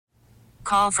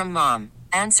Call from mom.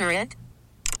 Answer it.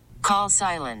 Call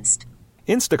silenced.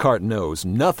 Instacart knows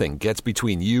nothing gets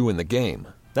between you and the game.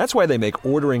 That's why they make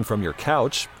ordering from your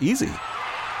couch easy.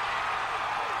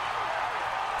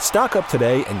 Stock up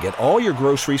today and get all your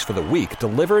groceries for the week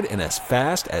delivered in as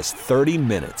fast as 30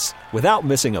 minutes without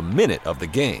missing a minute of the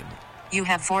game. You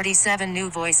have 47 new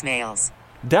voicemails.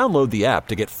 Download the app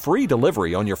to get free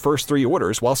delivery on your first 3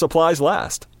 orders while supplies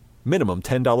last. Minimum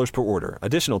 $10 per order.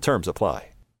 Additional terms apply.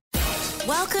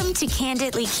 Welcome to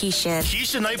Candidly Keisha.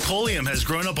 Keisha Knight Pulliam has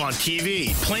grown up on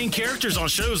TV, playing characters on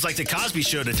shows like The Cosby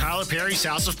Show to Tyler Perry's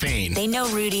House of Pain. They know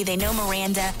Rudy, they know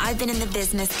Miranda. I've been in the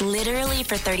business literally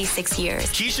for 36 years.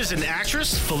 Keisha's an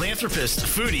actress, philanthropist,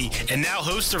 foodie, and now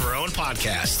host of her own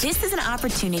podcast. This is an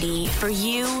opportunity for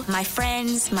you, my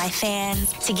friends, my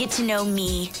fans, to get to know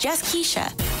me, just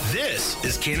Keisha. This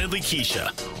is Candidly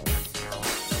Keisha.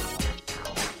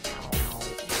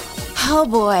 Oh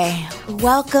boy,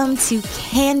 welcome to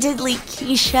Candidly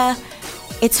Keisha.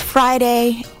 It's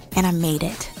Friday and I made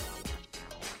it.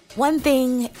 One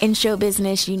thing in show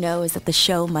business you know is that the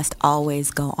show must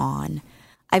always go on.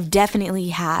 I've definitely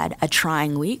had a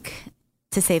trying week,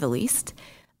 to say the least,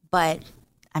 but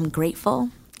I'm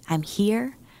grateful. I'm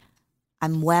here.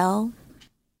 I'm well.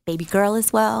 Baby girl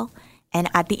is well. And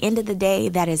at the end of the day,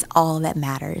 that is all that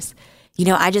matters. You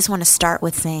know, I just want to start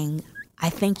with saying I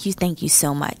thank you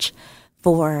so much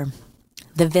for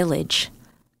the village,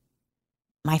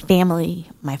 my family,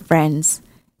 my friends,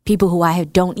 people who I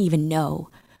don't even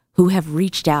know, who have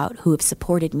reached out, who have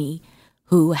supported me,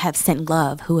 who have sent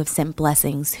love, who have sent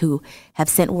blessings, who have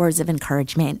sent words of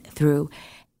encouragement through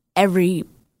every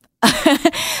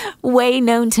way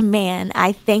known to man.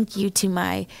 I thank you to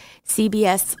my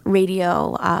CBS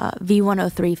Radio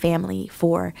V103 family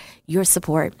for your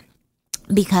support,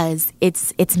 because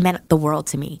it's meant the world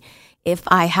to me. If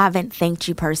I haven't thanked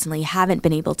you personally, haven't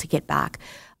been able to get back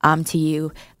to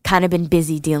you, kind of been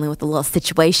busy dealing with a little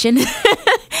situation,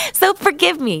 so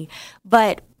forgive me.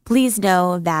 But please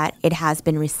know that it has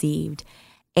been received.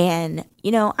 And,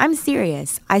 you know, I'm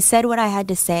serious. I said what I had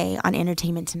to say on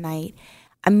Entertainment Tonight.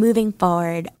 I'm moving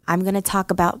forward. I'm going to talk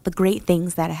about the great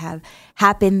things that have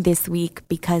happened this week,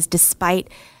 because despite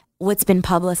what's been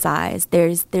publicized,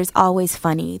 there's always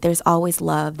funny, there's always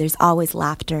love, there's always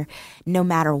laughter, no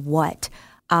matter what.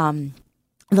 The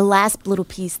last little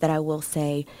piece that I will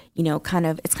say, you know,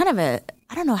 it's kind of a,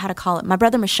 I don't know how to call it. My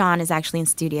brother Mashawn is actually in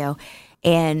studio,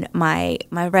 and my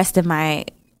rest of my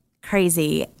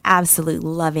crazy, absolute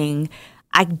loving,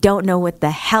 I don't know what the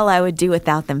hell I would do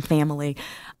without them family.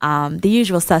 The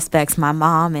usual suspects, my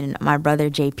mom and my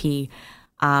brother JP,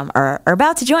 are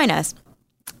about to join us.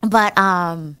 But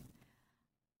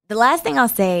the last thing I'll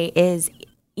say is,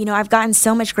 you know, I've gotten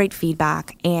so much great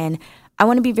feedback, and I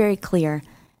want to be very clear.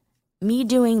 Me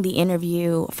doing the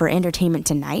interview for Entertainment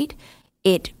Tonight,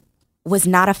 it was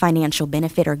not a financial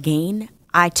benefit or gain.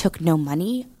 I took no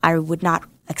money. I would not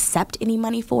accept any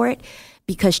money for it,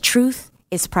 because truth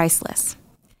is priceless.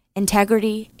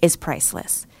 Integrity is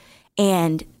priceless.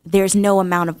 And there's no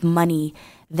amount of money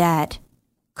that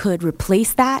could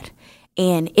replace that.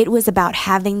 And it was about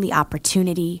having the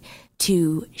opportunity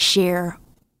to share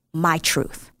my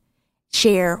truth,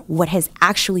 share what has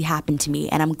actually happened to me.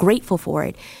 And I'm grateful for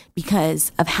it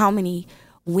because of how many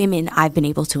women I've been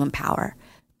able to empower,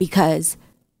 because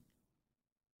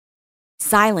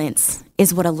silence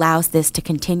is what allows this to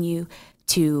continue,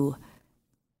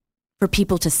 for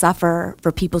people to suffer,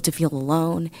 for people to feel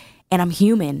alone. And I'm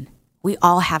human. We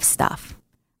all have stuff.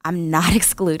 I'm not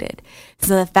excluded.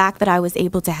 So the fact that I was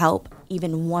able to help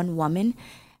even one woman,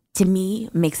 to me,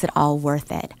 makes it all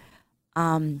worth it.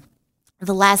 The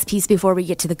last piece before we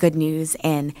get to the good news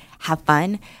and have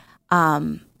fun,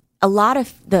 a lot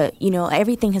of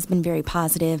everything has been very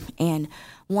positive, and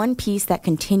one piece that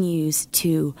continues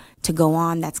to go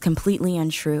on that's completely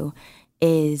untrue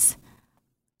is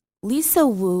Lisa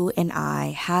Wu and I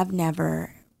have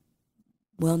never,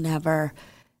 will never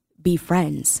be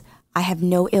friends. I have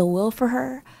no ill will for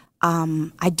her.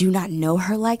 I do not know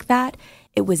her like that.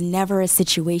 It was never a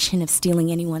situation of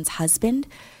stealing anyone's husband.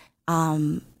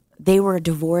 They were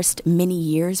divorced many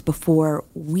years before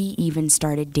we even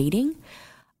started dating.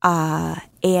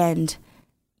 And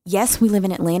yes, we live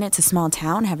in Atlanta. It's a small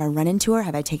town. Have I run into her?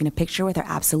 Have I taken a picture with her?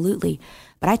 Absolutely.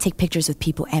 But I take pictures with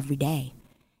people every day.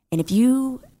 And if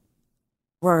you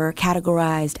were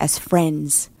categorized as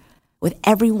friends with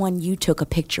everyone you took a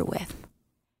picture with,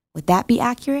 would that be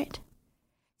accurate?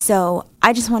 So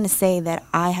I just want to say that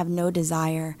I have no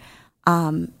desire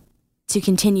to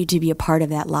continue to be a part of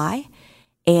that lie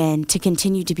and to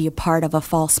continue to be a part of a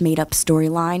false made-up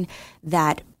storyline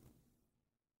that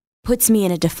puts me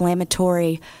in a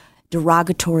defamatory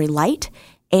derogatory light,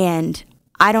 and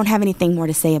I don't have anything more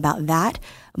to say about that,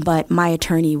 but my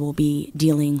attorney will be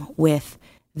dealing with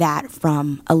that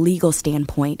from a legal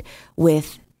standpoint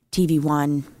with TV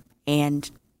One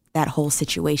and that whole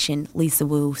situation, Lisa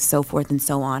Wu, so forth and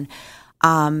so on.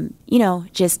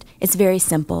 Just, it's very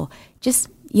simple. Just,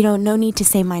 no need to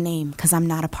say my name because I'm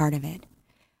not a part of it.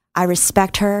 I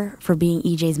respect her for being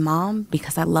EJ's mom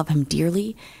because I love him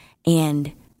dearly.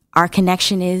 And our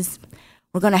connection is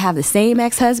we're going to have the same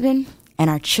ex-husband and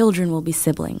our children will be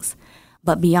siblings.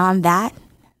 But beyond that,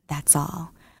 that's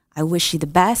all. I wish you the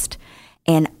best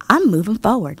and I'm moving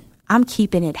forward. I'm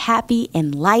keeping it happy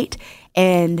and light.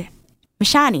 And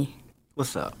Mashani.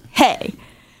 What's up? Hey,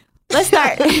 let's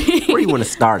start. Where do you want to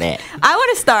start at? I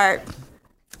want to start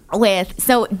with,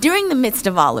 so during the midst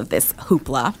of all of this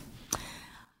hoopla,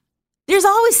 there's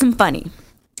always some funny.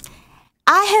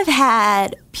 I have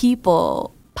had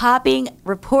people popping,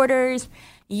 reporters,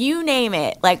 you name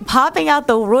it, like popping out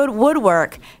the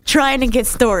woodwork trying to get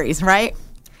stories, right?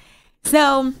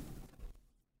 So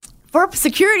for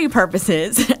security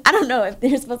purposes, I don't know if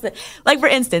they're supposed to, like for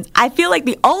instance, I feel like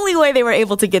the only way they were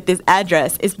able to get this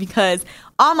address is because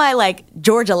on my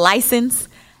Georgia license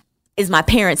is my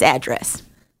parents' address.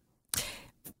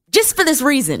 Just for this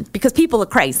reason, because people are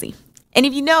crazy. And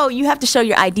if you have to show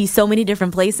your ID so many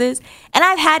different places. And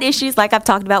I've had issues like I've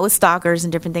talked about with stalkers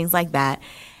and different things like that.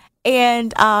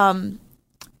 And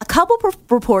a couple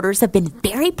reporters have been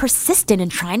very persistent in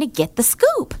trying to get the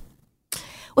scoop.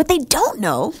 What they don't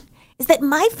know is that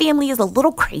my family is a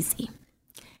little crazy.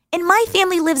 And my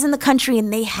family lives in the country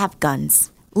and they have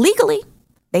guns. Legally,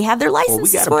 they have their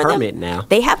licenses we got a permit now.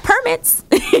 They have permits.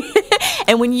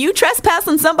 And when you trespass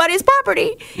on somebody's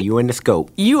property, you in the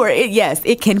scope. You are, yes,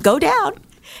 it can go down.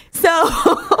 So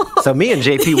me and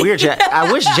JP,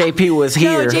 I wish JP was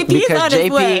here JP because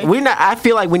JP, I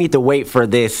feel like we need to wait for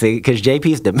this because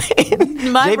JP's the man.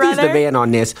 JP's the man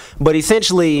on this. But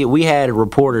essentially, we had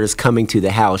reporters coming to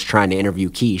the house trying to interview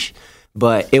Keish,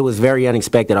 but it was very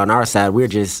unexpected on our side. We're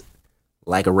just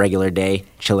like a regular day,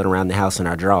 chilling around the house in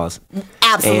our drawers.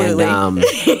 Absolutely. And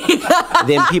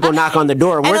then people knock on the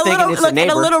door. We're thinking it's a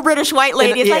neighbor. And a little British white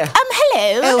lady is like,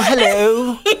 hello. Oh,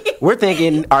 hello. We're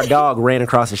thinking our dog ran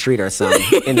across the street or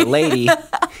something. And the lady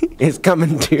is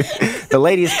coming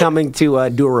to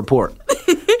do a report.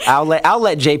 I'll let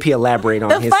JP elaborate on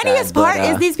his side. The funniest part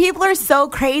is these people are so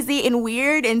crazy and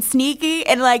weird and sneaky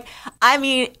and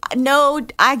no,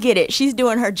 I get it. She's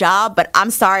doing her job, but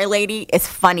I'm sorry, lady. It's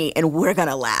funny and we're going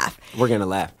to laugh. We're going to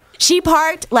laugh. She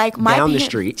parked down the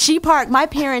street. My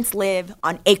parents live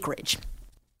on acreage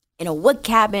in a wood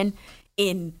cabin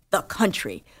in the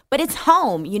country. But it's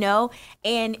home,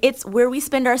 and it's where we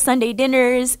spend our Sunday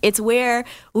dinners. It's where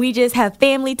we just have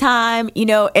family time,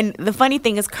 and the funny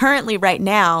thing is currently right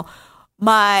now,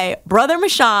 my brother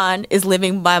Mashawn is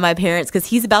living by my parents because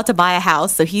he's about to buy a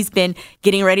house. So he's been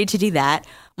getting ready to do that.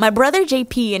 My brother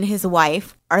JP and his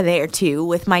wife are there too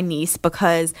with my niece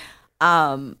because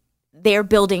they're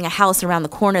building a house around the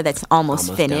corner that's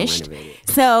almost finished.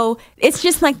 So it's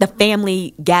just like the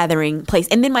family gathering place.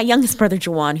 And then my youngest brother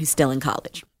Jawan, who's still in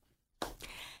college.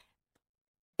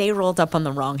 They rolled up on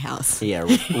the wrong house. Yeah,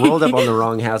 rolled up on the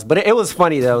wrong house. But it was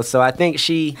funny, though, so I think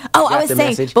she got the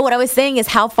message. But what I was saying is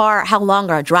how long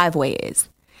our driveway is.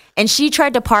 And she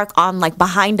tried to park on,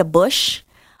 behind a bush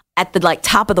at the,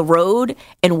 top of the road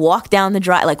and walk down the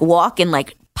drive, walk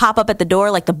and, pop up at the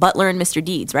door like the butler in Mr.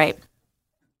 Deeds, right?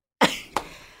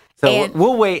 So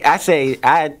we'll wait. I think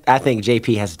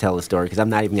JP has to tell the story because I'm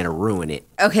not even going to ruin it.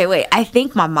 Okay, wait. I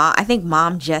think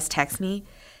mom just texted me.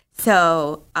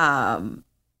 So,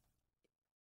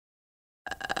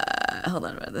 hold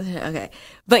on. Okay.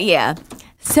 But yeah.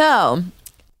 So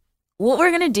what we're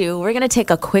going to do, we're going to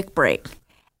take a quick break.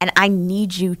 And I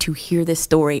need you to hear this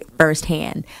story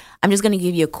firsthand. I'm just going to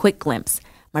give you a quick glimpse.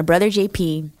 My brother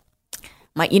JP,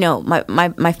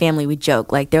 my family, we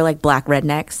joke, they're like black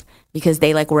rednecks because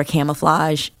they wear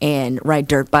camouflage and ride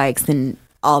dirt bikes and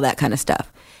all that kind of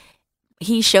stuff.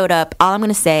 He showed up. All I'm going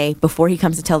to say before he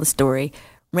comes to tell the story,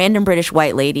 random British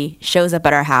white lady shows up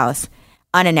at our house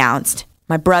unannounced.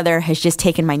 My brother has just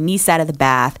taken my niece out of the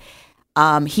bath.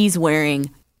 He's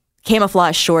wearing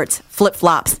camouflage shorts,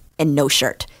 flip-flops, and no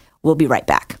shirt. We'll be right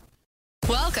back.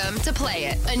 Welcome to Play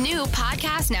It, a new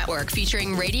podcast network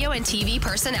featuring radio and TV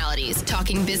personalities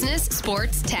talking business,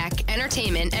 sports, tech,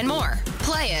 entertainment, and more.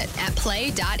 Play it at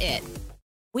play.it.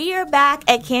 We are back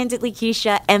at Candidly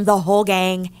Keisha, and the whole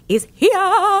gang is here.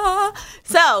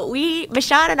 So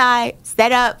Mashawn and I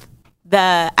set up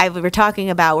we're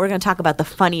going to talk about the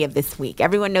funny of this week.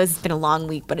 Everyone knows it's been a long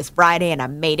week, but it's Friday, and I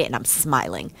made it, and I'm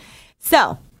smiling.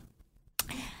 So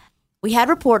we had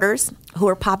reporters who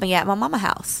were popping at my mama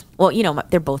house. Well, you know,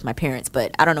 they're both my parents,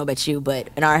 but I don't know about you, but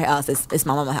in our house, it's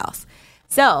my mama house.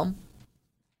 So,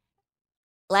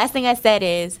 last thing I said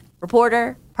is,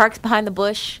 reporter parks behind the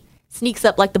bush, sneaks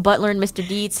up like the butler in Mr.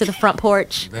 Deeds to the front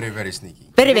porch. Very, very sneaky.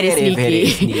 Very, very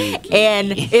sneaky.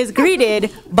 And is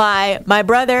greeted by my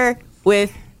brother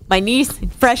with my niece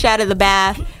fresh out of the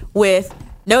bath with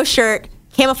no shirt,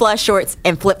 camouflage shorts,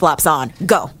 and flip-flops on.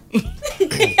 Go.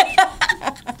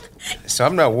 So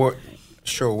I'm not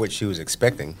sure what she was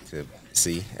expecting to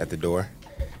see at the door.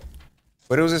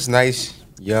 But it was this nice,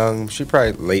 young, she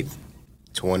probably late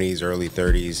 20s, early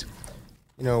 30s,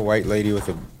 you know, white lady with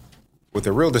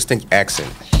a real distinct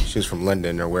accent. She was from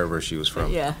London or wherever she was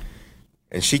from. Yeah.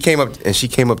 And she came up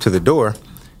to the door,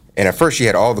 and at first she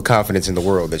had all the confidence in the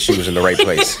world that she was in the right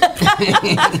place.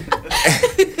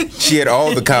 She had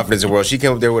all the confidence in the world. She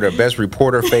came up there with her best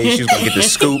reporter face. She was going to get the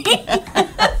scoop.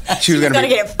 She was going to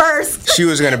get it first. She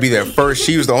was going to be there first.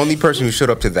 She was the only person who showed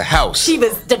up to the house. She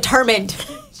was determined.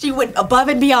 She went above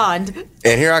and beyond.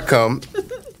 And here I come,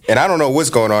 and I don't know what's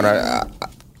going on.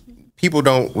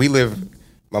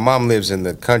 My mom lives in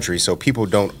the country, so people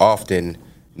don't often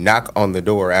knock on the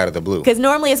door out of the blue. Because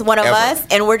normally it's one of us,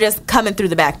 and we're just coming through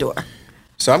the back door.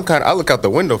 So I look out the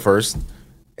window first,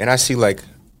 and I see like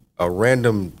a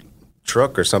random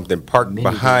truck or something parked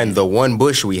behind the one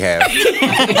bush we have.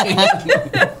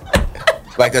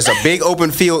 Like there's a big open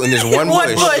field and there's one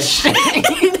bush.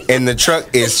 And the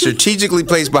truck is strategically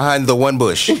placed behind the one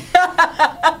bush.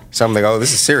 So I'm like, oh,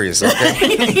 this is serious,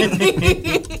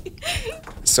 okay?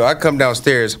 So I come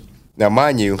downstairs. Now,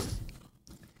 mind you,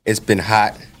 it's been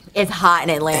hot. It's hot in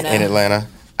Atlanta.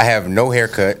 I have no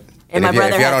haircut. And if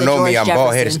y'all don't know me, I'm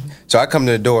bald-headed. So I come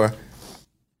to the door.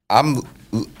 I'm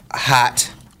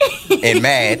hot and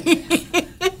mad.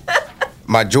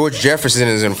 My George Jefferson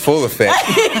is in full effect.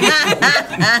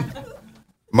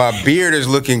 My beard is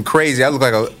looking crazy. I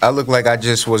look like I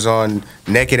just was on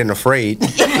Naked and Afraid.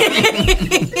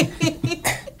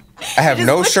 I have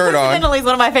no shirt on. Incidentally, it's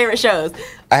one of my favorite shows.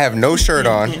 I have no shirt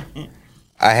on.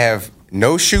 I have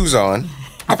no shoes on.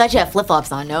 I thought you had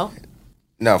flip-flops on, no?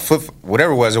 No,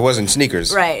 whatever it wasn't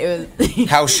sneakers. Right. It was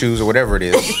house shoes or whatever it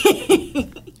is.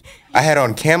 I had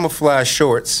on camouflage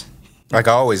shorts, like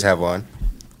I always have on.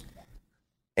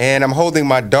 And I'm holding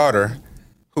my daughter,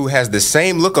 who has the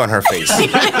same look on her face.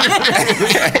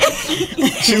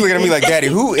 She's looking at me like, Daddy,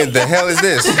 who in the hell is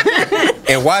this?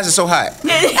 And why is it so hot?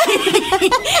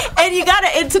 And you gotta,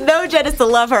 and to know Jen is to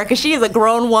love her, because she is a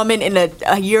grown woman in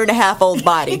a year and a half old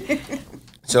body.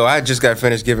 So I just got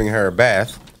finished giving her a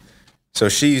bath. So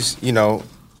she's,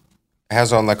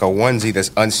 has on like a onesie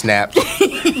that's unsnapped.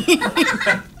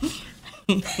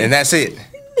 And that's it.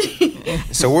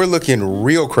 So we're looking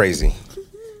real crazy.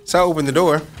 So I open the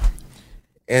door,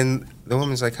 and the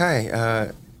woman's like,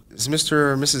 hi, is Mr.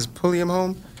 or Mrs. Pulliam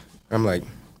home? I'm like,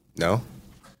 no.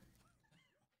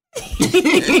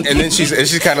 And then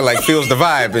she kind of like feels the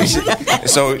vibe.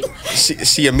 And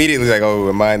she immediately like, oh,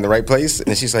 am I in the right place?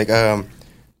 And she's like,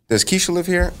 does Keisha live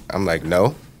here? I'm like,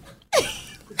 no.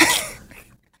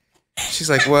 She's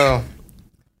like, well,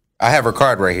 I have her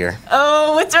card right here.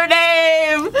 Oh, what's her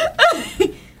name?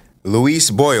 Louise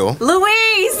Boyle.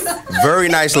 Louise! Very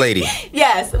nice lady.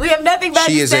 Yes, we have nothing bad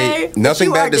to say.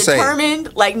 Nothing bad to say. You are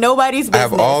determined like nobody's business. I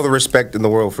have all the respect in the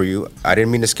world for you. I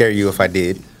didn't mean to scare you if I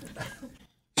did.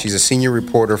 She's a senior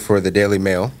reporter for the Daily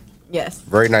Mail. Yes.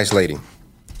 Very nice lady.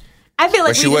 I feel like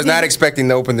but she was not expecting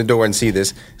to open the door and see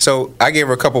this. So I gave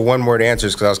her a couple one-word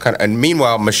answers because I was kind of... And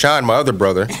meanwhile, Mashawn, my other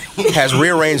brother, has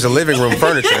rearranged the living room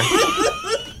furniture.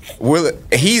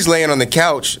 He's laying on the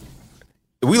couch.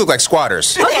 We look like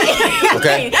squatters.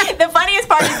 Okay. The funniest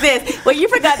part is this. Well, you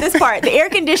forgot this part. The air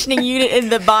conditioning unit in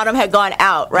the bottom had gone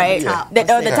out, right? Yeah. The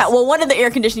top. Well, one of the air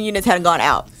conditioning units hadn't gone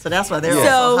out. So that's why they're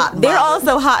also hot and bothered. They're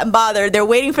also hot and bothered. They're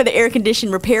waiting for the air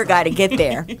conditioning repair guy to get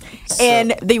there.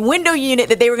 And the window unit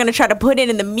that they were going to try to put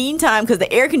in the meantime, because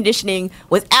the air conditioning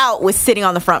was out, was sitting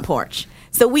on the front porch.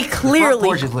 So we clearly... The front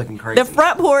porch is looking crazy. The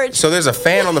front porch... So there's a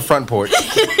fan on the front porch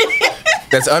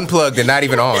that's unplugged and not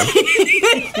even on.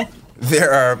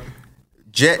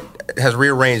 Jet has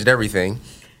rearranged everything.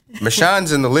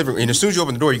 Mashawn's in the living room. And as soon as you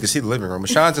open the door, you can see the living room.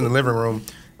 Mashawn's in the living room,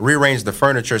 rearranged the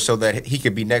furniture so that he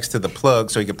could be next to the plug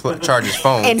so he could charge his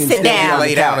phone. And sit down.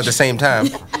 Lay down at the same time.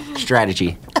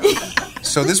 Strategy.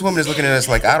 So this woman is looking at us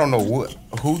like, I don't know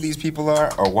who these people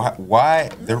are or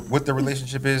what the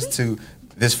relationship is to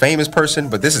this famous person,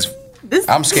 but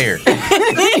I'm scared.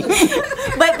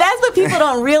 But that's what people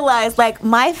don't realize. Like,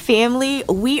 my family,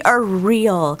 we are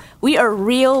real. We are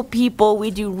real people.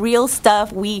 We do real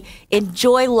stuff. We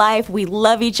enjoy life. We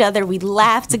love each other. We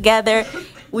laugh together.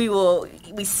 We will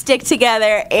We stick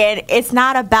together, and it's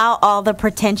not about all the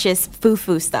pretentious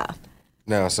foo-foo stuff.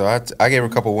 No, so I gave her a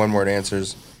couple one-word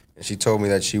answers, and she told me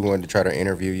that she wanted to try to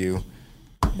interview you,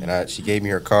 and she gave me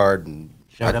her card, and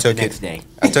I took it.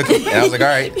 I took it, and I was like, all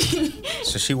right.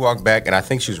 So she walked back, and I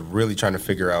think she was really trying to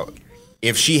figure out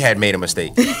if she had made a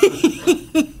mistake.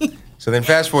 So then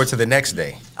fast forward to the next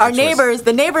day.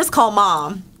 The neighbors call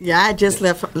Mom. Yeah, I just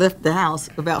left the house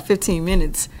about 15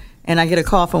 minutes, and I get a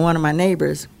call from one of my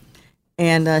neighbors.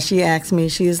 And she asked me,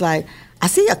 she was like, I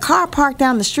see a car parked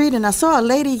down the street, and I saw a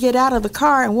lady get out of the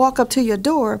car and walk up to your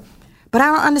door, but I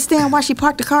don't understand why she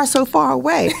parked the car so far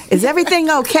away. Is everything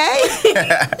okay?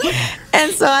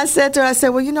 And so I said to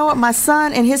her, well, you know what? My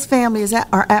son and his family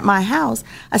are at my house.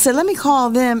 I said, let me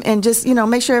call them and just,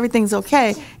 make sure everything's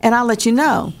okay, and I'll let you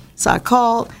know. So I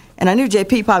called, and I knew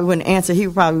JP probably wouldn't answer. He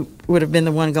probably would have been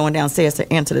the one going downstairs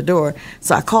to answer the door.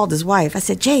 So I called his wife. I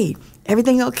said, Jade,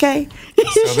 everything okay?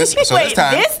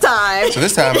 This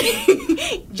time,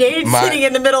 Jade's sitting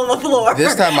in the middle of the floor.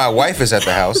 This time my wife is at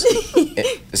the house.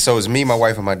 So it's me, my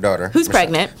wife, and my daughter. Who's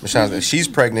pregnant? She's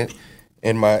pregnant,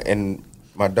 and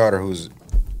my daughter, who's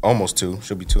almost 2,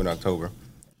 she'll be 2 in October.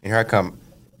 And here I come,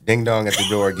 ding dong at the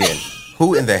door again.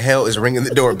 Who in the hell is ringing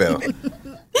the doorbell?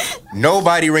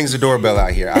 Nobody rings the doorbell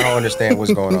out here. I don't understand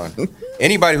what's going on.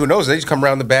 Anybody who knows, they just come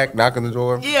around the back, knock on the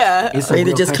door. Yeah. It's ready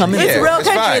to just come in. It's real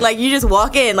country. Fine. Like, you just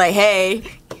walk in, like, hey.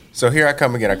 So here I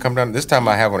come again. I come down. This time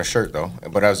I have on a shirt, though.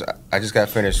 But I just got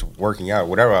finished working out.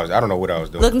 Whatever I don't know what I was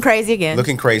doing. Looking crazy again.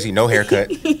 Looking crazy. No haircut.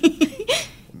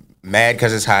 Mad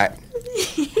because it's hot.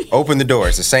 Open the door.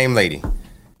 It's the same lady.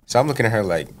 So I'm looking at her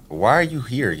like, why are you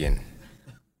here again?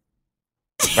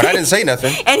 But I didn't say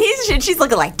nothing. And she's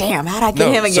looking like, damn, how'd I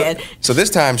get him again? So this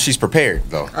time she's prepared,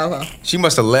 though. Okay. She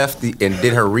must have left and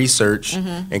did her research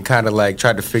and kind of like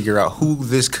tried to figure out who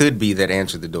this could be that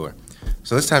answered the door.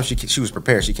 So this time she was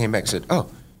prepared. She came back and said, oh,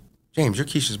 James, you're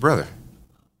Keisha's brother.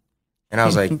 And I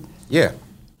was like, yeah.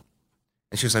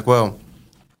 And she was like, well,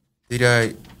 did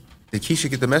Keisha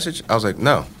get the message? I was like,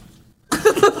 no.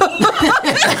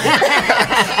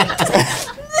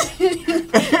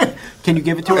 Can you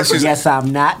give it to her? Yes,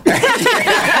 I'm not. I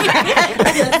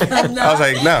was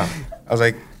like, no. I was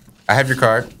like, I have your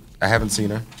card. I haven't seen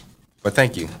her, but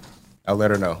thank you. I'll let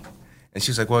her know. And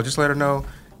she was like, well, just let her know,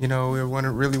 we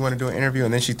really want to do an interview.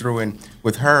 And then she threw in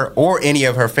with her or any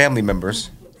of her family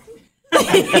members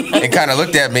and kind of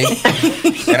looked at me.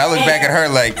 And I looked back at her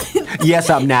like, yes,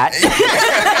 I'm not.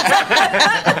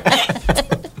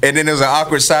 And then there was an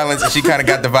awkward silence, and she kind of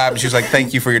got the vibe, and she was like,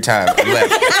 thank you for your time, and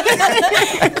left.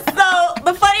 So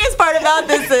the funniest part about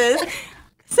this is,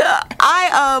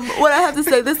 what I have to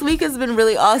say, this week has been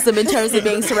really awesome in terms of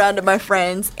being surrounded by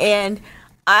friends. And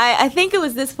I think it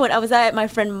was this point, I was at my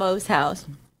friend Mo's house.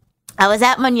 I was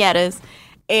at Moneta's,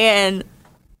 and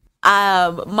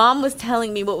Mom was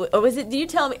telling me, did you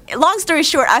tell me? Long story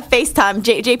short, I FaceTimed,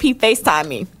 JP FaceTimed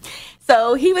me.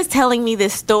 So he was telling me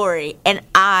this story, and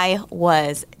I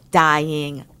was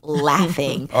dying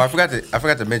laughing. Oh, I forgot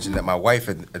to mention that my wife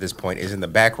at this point is in the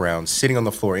background, sitting on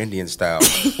the floor Indian style,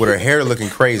 with her hair looking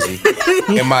crazy,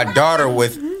 and my daughter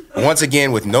with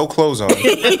no clothes on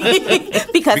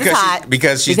because it's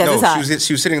hot.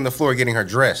 She was sitting on the floor getting her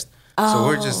dressed. Oh.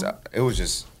 So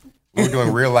we were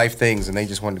doing real life things, and they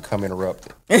just wanted to come interrupt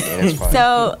it. And it's fine.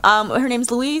 So her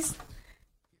name's Louise.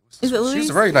 Is it Louise? She's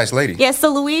a very nice lady. Yeah,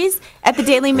 so Louise at the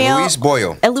Daily Mail. Louise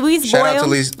Boyle. Shout out to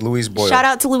Louise Boyle. Shout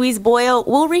out to Louise Boyle.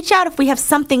 We'll reach out if we have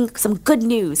some good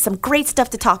news, some great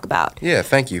stuff to talk about. Yeah,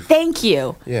 thank you. Thank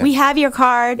you. Yeah. We have your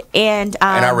card, and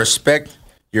I respect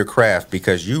your craft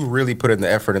because you really put in the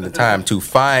effort and the time to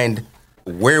find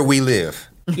where we live.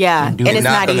 Yeah, and it's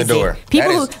not easy. On the door.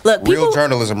 Real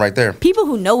journalism right there. People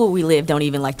who know where we live don't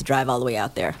even like to drive all the way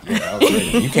out there. Yeah,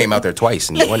 you came out there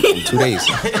twice in 2 days.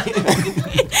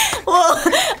 Well,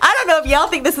 I don't know if y'all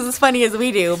think this is as funny as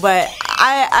we do, but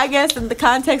I guess in the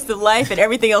context of life and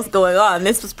everything else going on,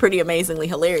 this was pretty amazingly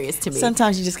hilarious to me.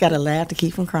 Sometimes you just got to laugh to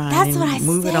keep from crying. That's what I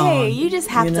move say. It on. You just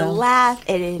have to laugh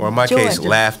and enjoy. Or in my case,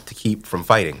 laugh to keep from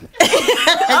fighting.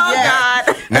 Oh,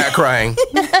 God. Not crying.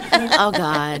 Oh,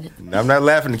 God. I'm not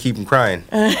laughing to keep from crying.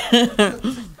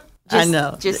 I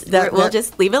know. We'll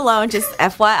just leave it alone. Just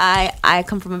FYI, I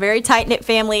come from a very tight-knit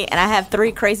family, and I have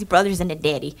 3 crazy brothers and a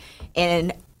daddy.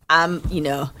 And I'm,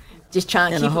 just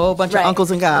trying to keep... And a whole bunch of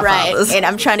uncles and godfathers. Right, and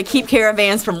I'm trying to keep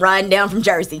caravans from riding down from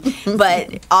Jersey.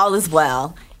 But all is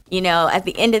well. At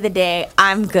the end of the day,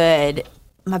 I'm good.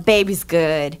 My baby's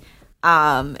good.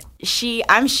 I'm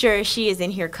sure she is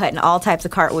in here cutting all types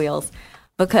of cartwheels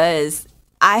because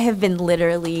I have been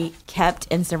literally kept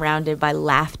and surrounded by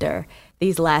laughter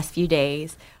these last few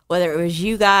days whether it was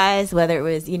you guys, whether it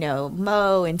was,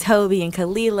 Mo and Toby and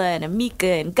Kalila and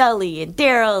Amika and Gully and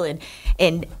Daryl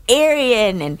and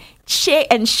Arian and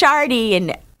Shardy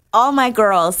and all my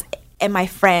girls and my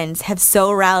friends have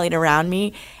so rallied around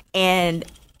me, and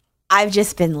I've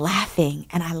just been laughing,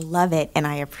 and I love it, and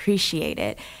I appreciate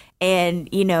it. And,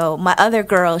 my other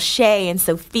girls, Shay and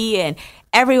Sophia, and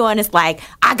everyone is like,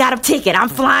 I got a ticket. I'm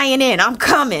flying in. I'm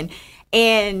coming.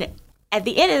 And at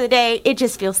the end of the day, it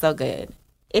just feels so good.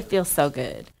 It feels so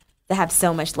good to have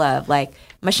so much love. Like,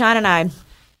 Mashawn and I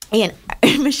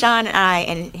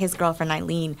and his girlfriend,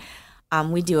 Eileen,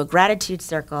 we do a gratitude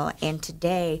circle. And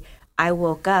today I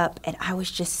woke up and I was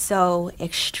just so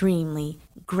extremely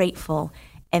grateful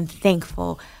and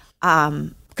thankful,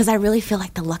 because I really feel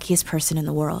like the luckiest person in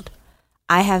the world.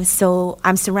 I'm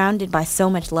surrounded by so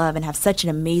much love and have such an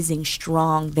amazing,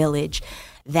 strong village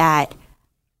that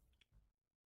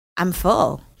I'm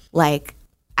full. Like,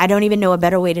 I don't even know a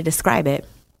better way to describe it.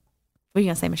 What are you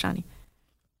going to say, Mashani?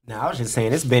 No, I was just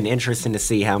saying, it's been interesting to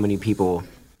see how many people,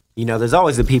 there's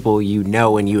always the people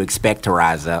and you expect to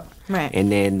rise up. Right.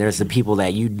 And then there's the people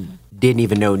that you didn't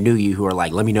even know knew you who are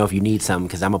like, let me know if you need something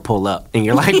because I'm going to pull up. And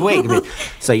you're like, wait a minute.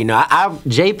 So,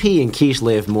 JP and Keish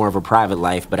live more of a private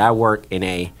life, but I work in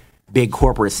a big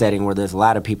corporate setting where there's a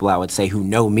lot of people, I would say, who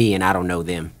know me and I don't know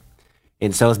them.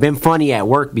 And so it's been funny at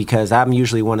work because I'm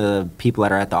usually one of the people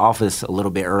that are at the office a little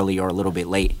bit early or a little bit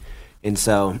late. And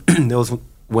so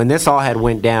when this all had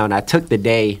went down, I took the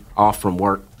day off from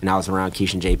work and I was around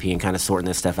Keish and JP and kind of sorting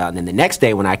this stuff out. And then the next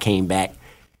day when I came back,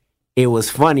 it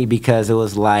was funny because it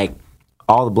was like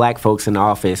all the black folks in the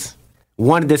office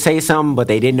wanted to say something, but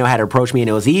they didn't know how to approach me. And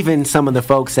it was even some of the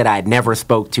folks that I'd never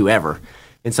spoke to ever.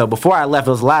 And so before I left, it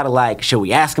was a lot of like, should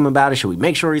we ask him about it? Should we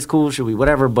make sure he's cool? Should we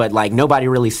whatever? But like nobody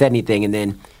really said anything. And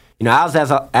then, as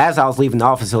I was leaving the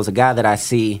office, there was a guy that I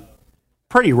see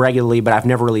pretty regularly, but I've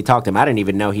never really talked to him. I didn't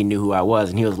even know he knew who I was.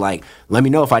 And he was like, let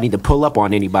me know if I need to pull up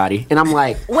on anybody. And I'm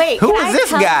like, wait, who is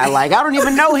this guy? Like, I don't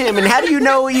even know him. And how do you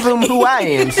know even who I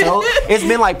am? So it's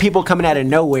been like people coming out of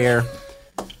nowhere,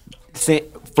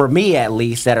 for me at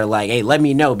least, that are like, hey, let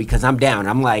me know because I'm down.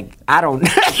 I'm like, I don't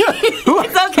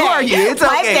It's okay. Who are you? It's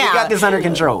Pipe okay. down. We got this under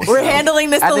control. We're handling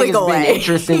this the legal way. I think it's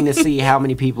been interesting to see how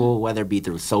many people, whether it be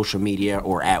through social media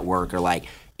or at work or like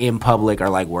in public or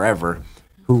like wherever,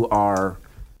 who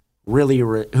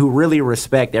really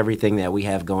respect everything that we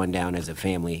have going down as a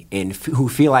family and who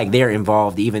feel like they're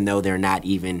involved even though they're not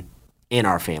even in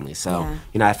our family. So,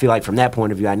 I feel like from that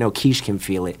point of view, I know Keish can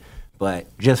feel it, but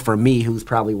just for me, who's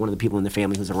probably one of the people in the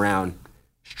family who's around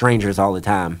strangers all the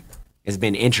time, it's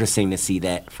been interesting to see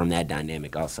that from that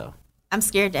dynamic also. I'm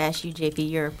scared to ask you, JP,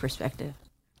 your perspective.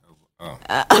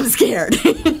 I'm scared.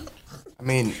 I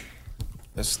mean,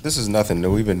 this is nothing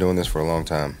new. We've been doing this for a long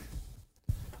time.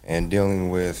 And dealing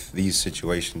with these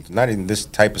situations, not even this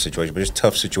type of situation, but just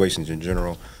tough situations in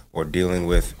general, or dealing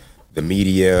with the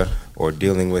media, or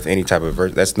dealing with any type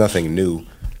of that's nothing new.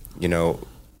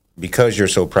 Because you're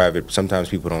so private, sometimes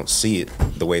people don't see it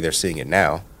the way they're seeing it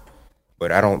now.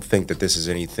 But I don't think that this is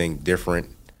anything different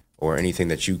or anything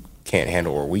that you can't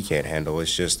handle or we can't handle.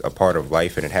 It's just a part of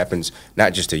life, and it happens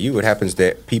not just to you. It happens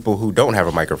to people who don't have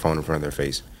a microphone in front of their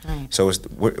face. Right. So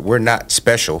we're not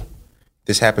special.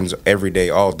 This happens every day,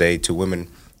 all day, to women,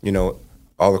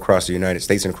 all across the United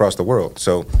States and across the world.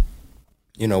 So,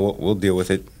 we'll deal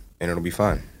with it, and it'll be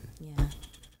fine. Yeah.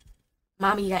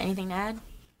 Mama, you got anything to add?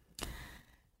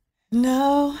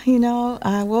 No,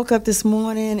 I woke up this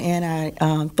morning and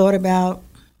I thought about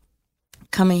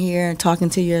coming here and talking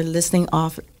to your listening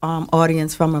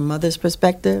audience from a mother's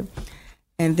perspective,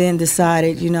 and then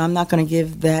decided, I'm not going to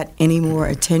give that any more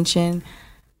attention.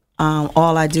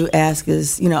 All I do ask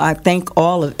is, I thank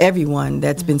everyone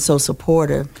that's been so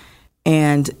supportive,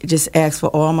 and just ask for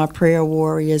all my prayer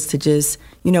warriors to just,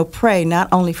 pray not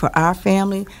only for our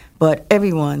family, but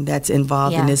everyone that's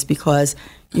involved in this, because,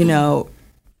 it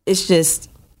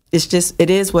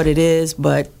is what it is,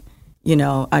 but,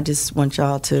 I just want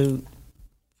y'all to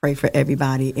pray for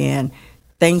everybody. And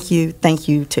thank you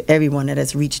to everyone that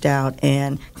has reached out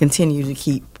and continue to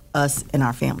keep us and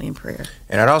our family in prayer.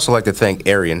 And I'd also like to thank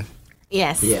Arian.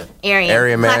 Yes. Yeah.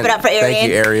 Arian, man. Clap it up for Arian.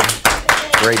 Thank you, Arian.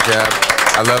 Great job.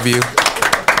 I love you.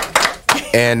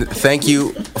 And thank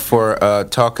you for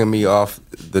talking me off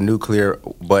the nuclear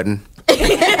button. The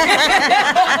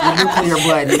nuclear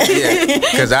button. Yeah,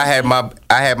 because I had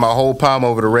my whole palm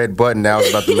over the red button that I was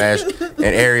about to mash, and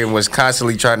Arian was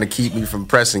constantly trying to keep me from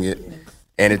pressing it,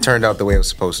 and it turned out the way it was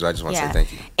supposed to. I just want to say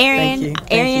thank you.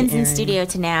 Arian's in studio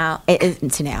now.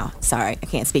 Sorry, I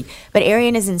can't speak. But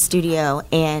Arian is in studio,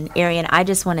 and Arian, I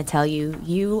just want to tell you,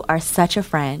 you are such a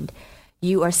friend.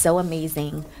 You are so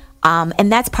amazing.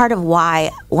 And that's part of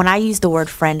why when I use the word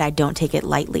friend, I don't take it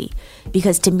lightly.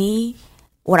 Because to me,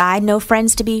 what I know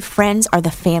friends to be, friends are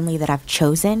the family that I've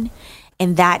chosen.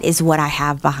 And that is what I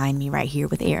have behind me right here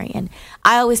with Arian.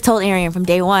 I always told Arian from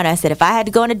day one, I said, if I had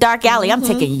to go in a dark alley, I'm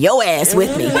taking your ass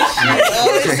with me.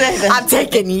 I'm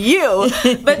taking you.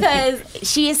 Because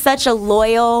she is such a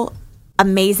loyal,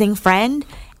 amazing friend.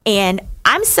 And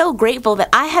I'm so grateful that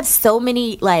I have so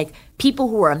many, like, people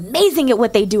who are amazing at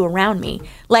what they do around me.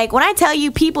 Like, when I tell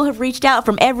you people have reached out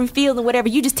from every field and whatever,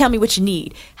 you just tell me what you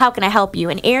need. How can I help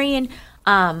you? And Arian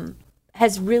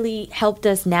has really helped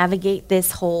us navigate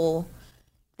this whole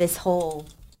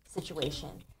situation.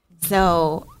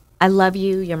 So I love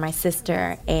you. You're my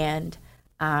sister. And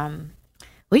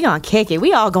we gonna kick it.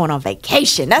 We all going on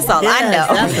vacation. That's all I know.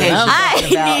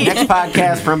 Next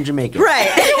podcast from Jamaica.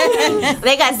 Right.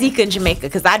 They got Zika in Jamaica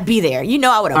because I'd be there. You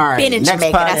know I would have been in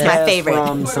Jamaica. That's my favorite.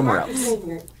 From somewhere else.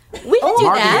 We can do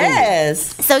that.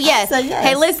 Yes. So yes.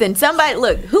 Hey, listen. Somebody,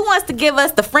 look. Who wants to give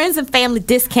us the friends and family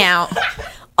discount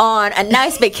on a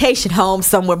nice vacation home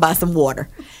somewhere by some water?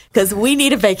 Because we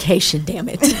need a vacation, damn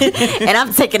it. And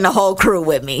I'm taking the whole crew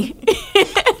with me.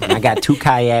 And I got 2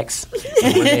 kayaks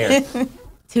over there.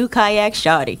 2 kayaks,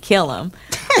 shawty, kill them.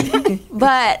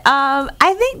 But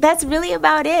I think that's really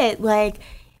about it. Like,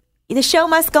 the show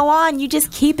must go on. You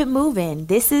just keep it moving.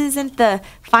 This isn't the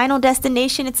final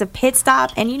destination. It's a pit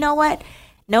stop. And you know what?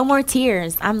 No more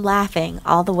tears. I'm laughing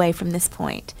all the way from this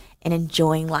point and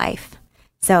enjoying life.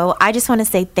 So I just want to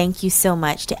say thank you so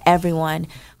much to everyone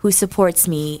who supports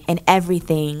me and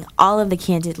everything, all of the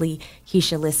Candidly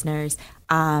Keisha listeners.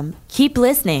 Keep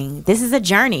listening. This is a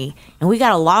journey, and we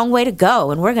got a long way to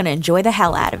go, and we're going to enjoy the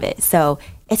hell out of it. So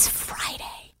it's Friday.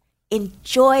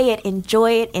 Enjoy it,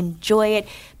 enjoy it, enjoy it,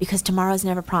 because tomorrow's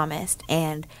never promised.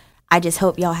 And I just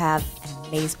hope y'all have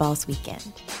an amazeballs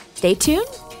weekend. Stay tuned,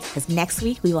 because next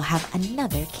week we will have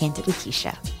another Candidly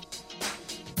Keisha.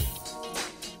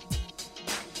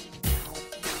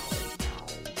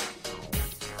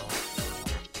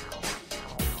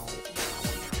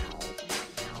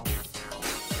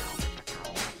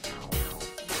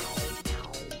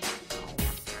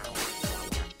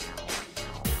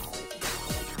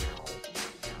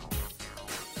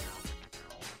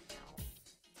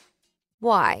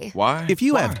 Why? Why? If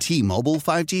you have T-Mobile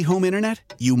 5G home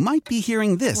internet, you might be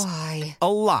hearing this Why?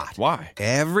 a lot. Why?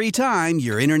 Every time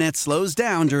your internet slows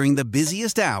down during the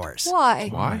busiest hours. Why?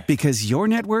 Why? Because your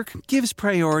network gives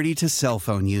priority to cell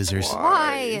phone users.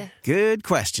 Why? Good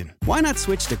question. Why not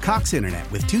switch to Cox Internet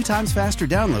with 2 times faster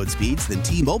download speeds than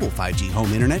T-Mobile 5G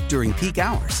home internet during peak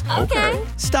hours? Okay.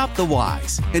 Stop the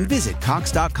whys and visit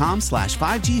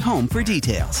cox.com/5G home for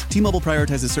details. T-Mobile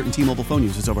prioritizes certain T-Mobile phone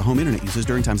users over home internet users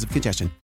during times of congestion.